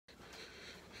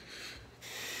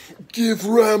Give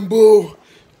Rambo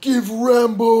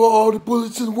all the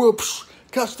bullets in the world. Psh,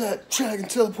 catch that dragon,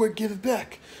 teleport, give it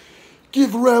back.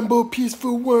 Give Rambo,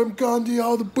 peaceful worm, Gandhi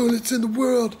all the bullets in the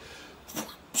world.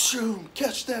 Shoom,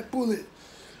 catch that bullet.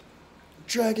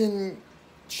 Dragon,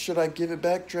 should I give it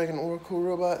back, Dragon Oracle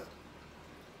Robot?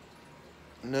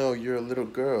 No, you're a little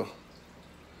girl.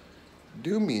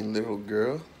 Do me, little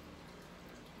girl.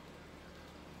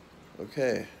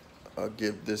 Okay, I'll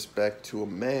give this back to a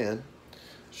man.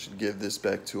 Should give this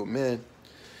back to a man.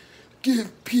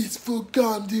 Give peaceful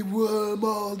Gandhi worm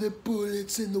all the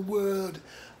bullets in the world.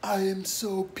 I am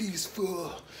so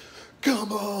peaceful.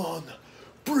 Come on,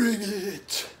 bring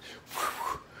it.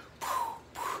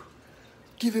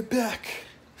 Give it back.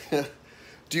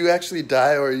 Do you actually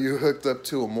die, or are you hooked up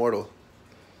to Immortal?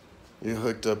 You're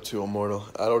hooked up to Immortal.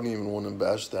 I don't even want to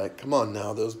bash that. Come on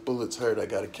now, those bullets hurt. I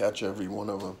gotta catch every one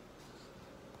of them.